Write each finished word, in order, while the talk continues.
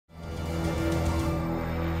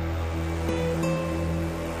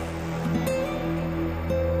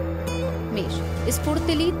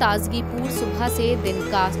स्फूर्तिली ताजगीपूर्ण सुबह से दिन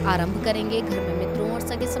का आरंभ करेंगे। घर में मित्रों और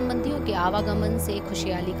सगे संबंधियों के आवागमन से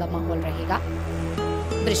खुशहाली का माहौल रहेगा।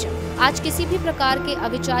 वृषभ, आज किसी भी प्रकार के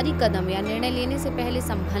अविचारी कदम या निर्णय लेने से पहले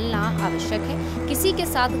संभलना आवश्यक है। किसी के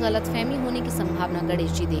साथ गलतफहमी होने की संभावना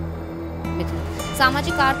गणेश जी दे। मिथुन,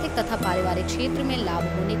 सामाजिक, आर्थिक तथा पारिवारिक क्षेत्र में लाभ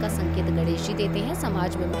होने का संकेत गणेश जी देते हैं।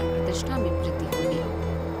 समाज में मान प्रतिष्ठा में वृद्धि होगी।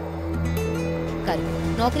 कर्क,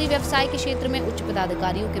 नौकरी व्यवसाय के क्षेत्र में उच्च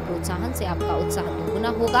पदाधिकारियों के प्रोत्साहन से आपका उत्साह दोगुना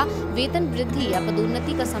होगा। वेतन वृद्धि या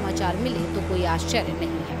पदोन्नति का समाचार मिले तो कोई आश्चर्य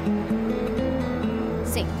नहीं है।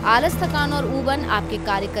 सिंह, आलस, थकान और ऊबन आपके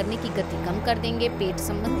कार्य करने की गति कम कर देंगे। पेट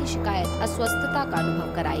संबंधी शिकायत अस्वस्थता का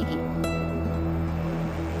अनुभव कराएगी।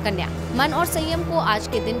 कन्या, मन और संयम को आज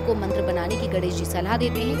के दिन को मंत्र बनाने की गणेश जी सलाह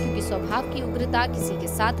देते हैं, क्योंकि स्वभाव की उग्रता किसी के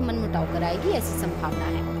साथ मनमुटाव कराएगी, ऐसी संभावना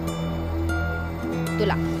है।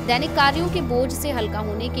 तुला, दैनिक कार्यों के बोझ से हल्का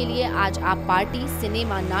होने के लिए आज आप पार्टी,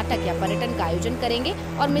 सिनेमा, नाटक या पर्यटन का आयोजन करेंगे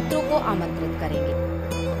और मित्रों को आमंत्रित करेंगे।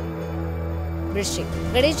 वृश्चिक,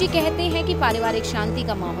 गणेश जी कहते हैं कि पारिवारिक शांति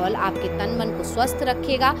का माहौल आपके तन मन को स्वस्थ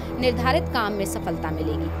रखेगा। निर्धारित काम में सफलता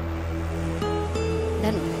मिलेगी।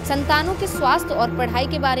 धनु, संतानों के स्वास्थ्य और पढ़ाई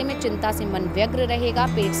के बारे में चिंता से मन व्यग्र रहेगा।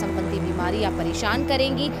 पेट संबंधी बीमारियां परेशान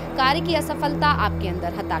करेंगी। कार्य की असफलता आपके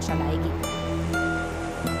अंदर हताशा लाएगी।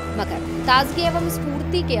 मकर, ताजगी एवं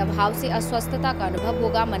स्फूर्ति के अभाव से अस्वस्थता का अनुभव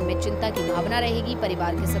होगा। मन में चिंता की भावना रहेगी।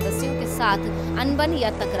 परिवार के सदस्यों के साथ अनबन या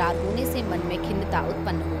तकरार होने से मन में खिन्नता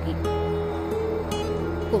उत्पन्न होगी।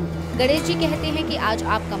 कुंभ, गणेश जी कहते हैं कि आज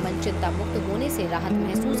आपका मन चिंता मुक्त होने से राहत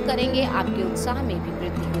महसूस करेंगे। आपके उत्साह में भी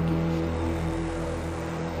वृद्धि होगी।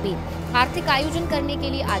 मीन, आर्थिक आयोजन करने के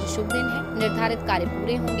लिए आज शुभ दिन है। निर्धारित कार्य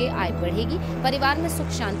पूरे होंगे। आय बढ़ेगी। परिवार में सुख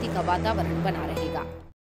शांति का वातावरण बना रहेगा।